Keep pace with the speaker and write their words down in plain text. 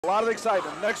A lot of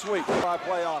excitement next week if I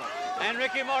play on it. And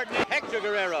Ricky Morton, Hector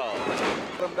Guerrero.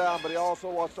 Put him down, but he also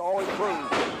wants to always prove.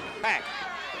 Back.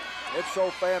 It's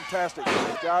so fantastic.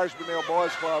 The Irish Benil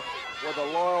Boys Club with a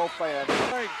loyal fan.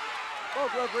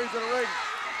 Both referees in the ring.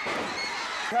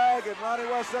 Tag, and Ronnie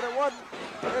West said it wasn't.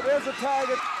 It is a tag.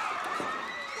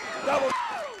 Double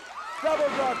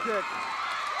drop kick.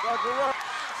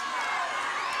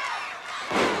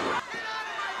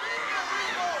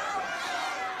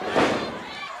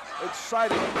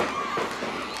 Exciting.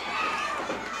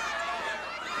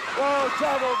 Whoa,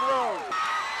 chavo throw.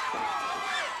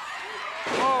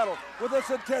 Oh, with this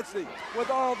intensity, with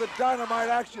all the dynamite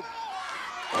action.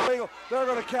 They're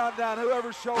going to count down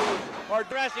whoever's shoulders are.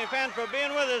 Wrestling fans for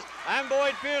being with us. I'm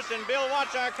Boyd Pierce and Bill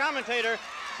Watts, our commentator.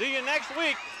 See you next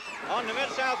week on the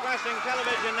Mid-South Wrestling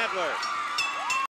Television Network.